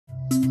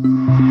QR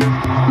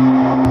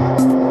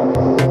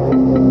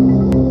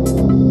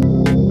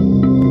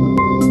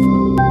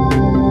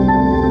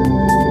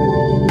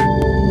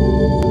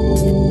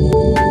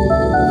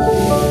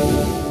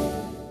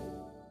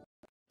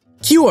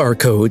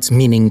codes,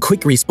 meaning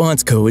quick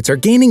response codes, are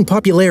gaining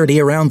popularity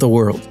around the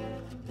world.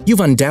 You've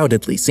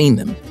undoubtedly seen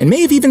them, and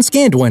may have even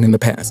scanned one in the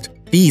past.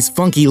 These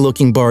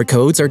funky-looking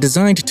barcodes are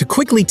designed to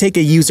quickly take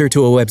a user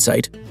to a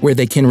website, where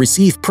they can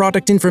receive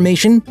product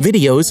information,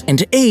 videos,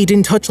 and aid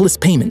in touchless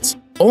payments,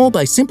 all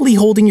by simply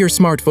holding your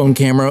smartphone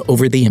camera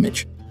over the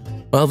image.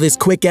 While this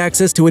quick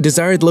access to a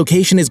desired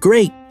location is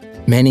great,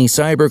 many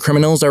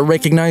cybercriminals are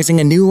recognizing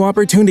a new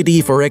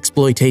opportunity for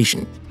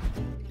exploitation.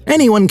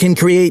 Anyone can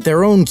create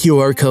their own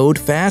QR code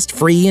fast,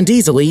 free, and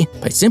easily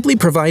by simply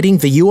providing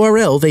the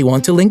URL they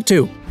want to link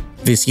to.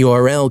 This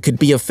URL could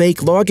be a fake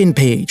login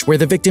page where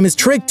the victim is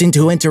tricked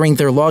into entering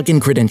their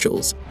login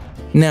credentials.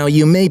 Now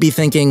you may be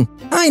thinking,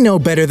 I know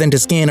better than to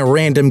scan a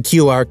random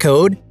QR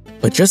code.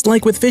 But just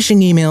like with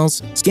phishing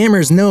emails,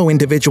 scammers know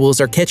individuals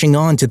are catching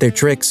on to their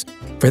tricks.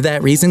 For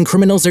that reason,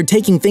 criminals are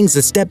taking things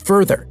a step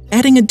further,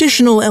 adding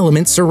additional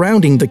elements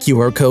surrounding the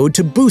QR code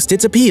to boost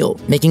its appeal,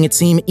 making it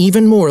seem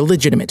even more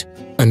legitimate.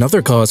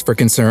 Another cause for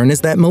concern is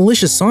that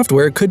malicious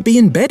software could be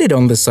embedded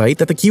on the site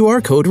that the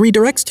QR code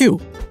redirects to.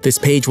 This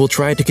page will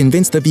try to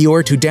convince the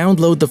viewer to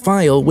download the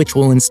file, which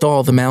will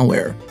install the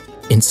malware.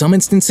 In some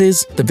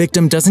instances, the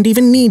victim doesn't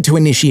even need to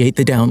initiate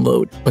the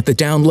download, but the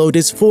download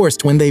is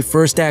forced when they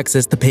first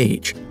access the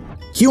page.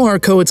 QR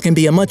codes can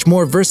be a much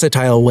more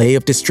versatile way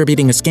of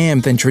distributing a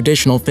scam than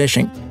traditional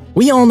phishing.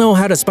 We all know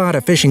how to spot a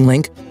phishing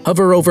link,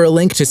 hover over a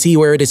link to see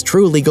where it is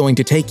truly going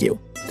to take you.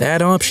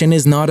 That option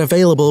is not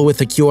available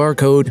with a QR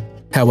code.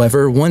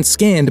 However, once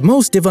scanned,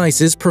 most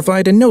devices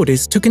provide a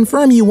notice to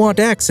confirm you want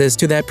access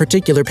to that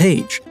particular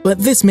page, but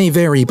this may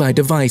vary by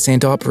device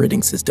and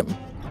operating system.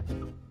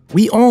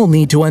 We all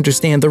need to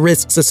understand the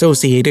risks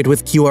associated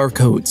with QR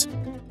codes.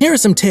 Here are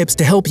some tips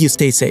to help you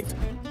stay safe.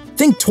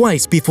 Think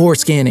twice before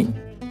scanning.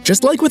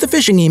 Just like with a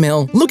phishing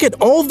email, look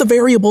at all the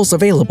variables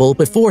available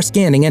before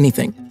scanning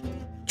anything.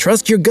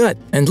 Trust your gut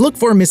and look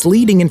for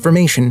misleading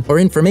information or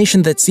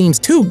information that seems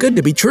too good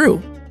to be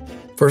true.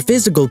 For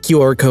physical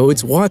QR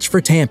codes, watch for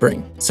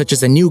tampering, such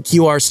as a new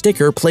QR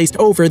sticker placed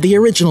over the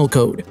original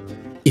code.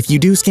 If you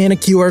do scan a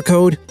QR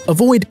code,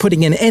 avoid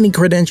putting in any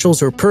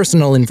credentials or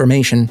personal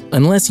information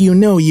unless you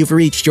know you've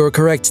reached your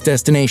correct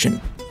destination.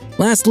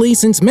 Lastly,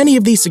 since many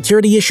of these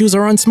security issues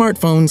are on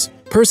smartphones,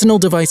 personal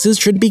devices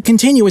should be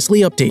continuously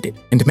updated,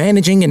 and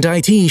managing and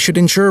IT should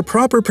ensure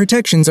proper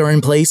protections are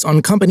in place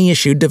on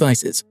company-issued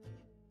devices.